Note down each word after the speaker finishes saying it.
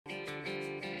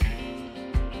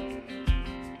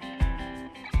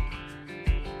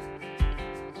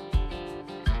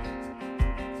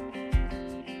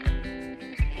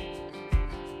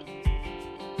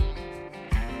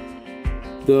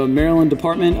The Maryland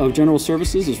Department of General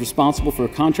Services is responsible for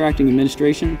contracting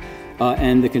administration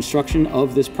and the construction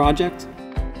of this project.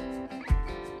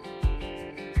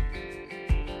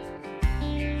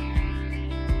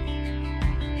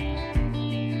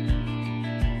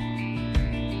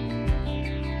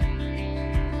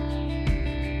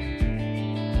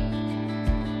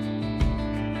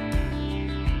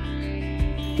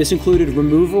 This included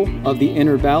removal of the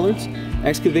inner ballards,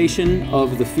 excavation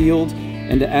of the field,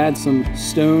 and to add some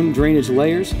stone drainage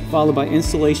layers, followed by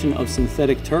installation of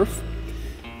synthetic turf.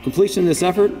 Completion of this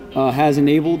effort has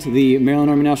enabled the Maryland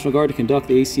Army National Guard to conduct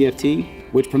the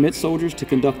ACFT, which permits soldiers to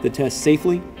conduct the test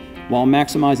safely while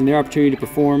maximizing their opportunity to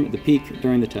perform the peak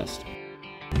during the test.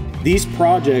 These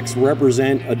projects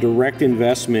represent a direct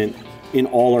investment in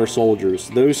all our soldiers,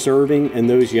 those serving and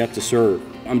those yet to serve.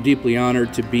 I'm deeply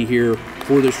honored to be here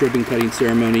for this ribbon cutting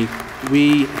ceremony.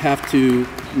 We have to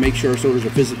make sure our soldiers are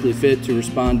physically fit to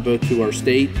respond both to our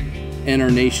state and our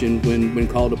nation when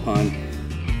called upon.